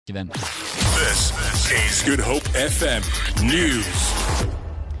you then. This is Good Hope FM News.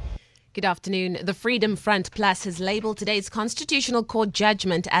 Good afternoon. The Freedom Front Plus has labelled today's Constitutional Court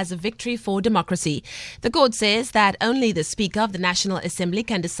judgment as a victory for democracy. The court says that only the Speaker of the National Assembly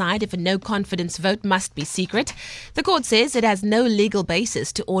can decide if a no-confidence vote must be secret. The court says it has no legal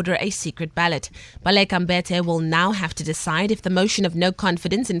basis to order a secret ballot. Baleka Mbete will now have to decide if the motion of no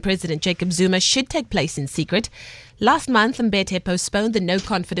confidence in President Jacob Zuma should take place in secret. Last month, Mbete postponed the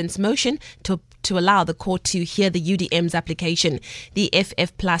no-confidence motion to allow the court to hear the UDM's application. The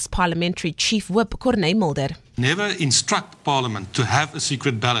FF Plus Parliamentary Chief Whip, Corné Mulder. Never instruct Parliament to have a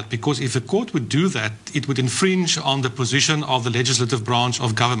secret ballot, because if the court would do that, it would infringe on the position of the legislative branch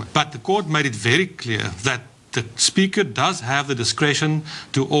of government. But the court made it very clear that the Speaker does have the discretion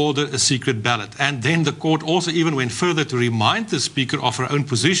to order a secret ballot. And then the court also even went further to remind the Speaker of her own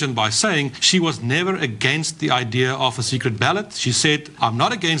position by saying she was never against the idea of a secret ballot. She said, I'm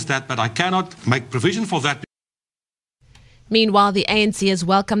not against that, but I cannot make provision for that. Meanwhile, the ANC has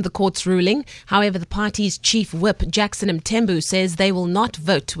welcomed the court's ruling. However, the party's chief whip, Jackson Mthembu, says they will not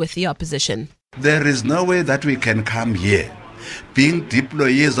vote with the opposition. There is no way that we can come here, being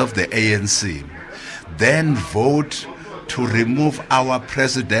deployees of the ANC, then vote to remove our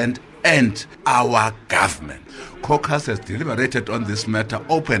president and our government. Caucus has deliberated on this matter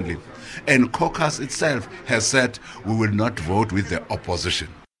openly, and Caucus itself has said we will not vote with the opposition.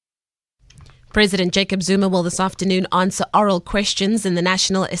 President Jacob Zuma will this afternoon answer oral questions in the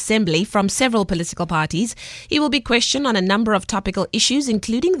National Assembly from several political parties. He will be questioned on a number of topical issues,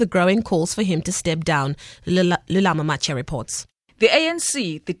 including the growing calls for him to step down. Lulama Macha reports. The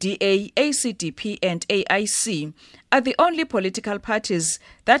ANC, the DA, ACDP and AIC are the only political parties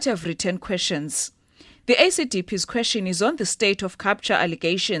that have written questions. The ACDP's question is on the state of capture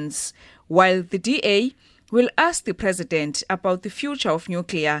allegations, while the DA will ask the president about the future of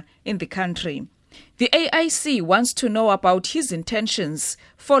nuclear in the country. The AIC wants to know about his intentions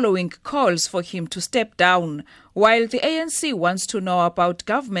following calls for him to step down, while the ANC wants to know about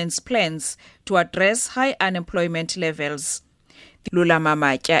government's plans to address high unemployment levels. Lulama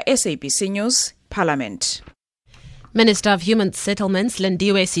Macha, SABC News, Parliament. Minister of Human Settlements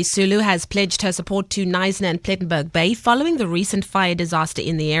Lindiwe Sisulu has pledged her support to Knysna and Plettenberg Bay following the recent fire disaster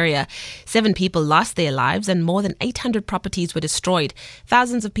in the area. 7 people lost their lives and more than 800 properties were destroyed.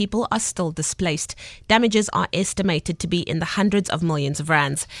 Thousands of people are still displaced. Damages are estimated to be in the hundreds of millions of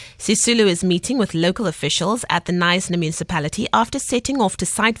rands. Sisulu is meeting with local officials at the Knysna municipality after setting off to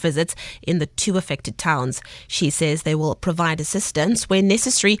site visits in the 2 affected towns. She says they will provide assistance where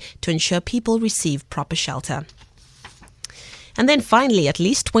necessary to ensure people receive proper shelter. And then finally, at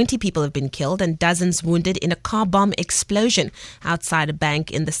least 20 people have been killed and dozens wounded in a car bomb explosion outside a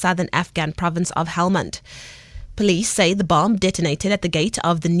bank in the southern Afghan province of Helmand. Police say the bomb detonated at the gate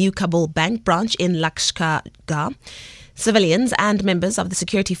of the New Kabul Bank branch in Lashkargah. Civilians and members of the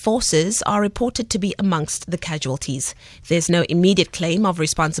security forces are reported to be amongst the casualties. There's no immediate claim of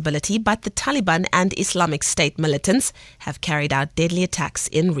responsibility, but the Taliban and Islamic State militants have carried out deadly attacks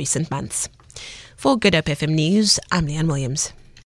in recent months. For Good Hope FM News, I'm Leanne Williams.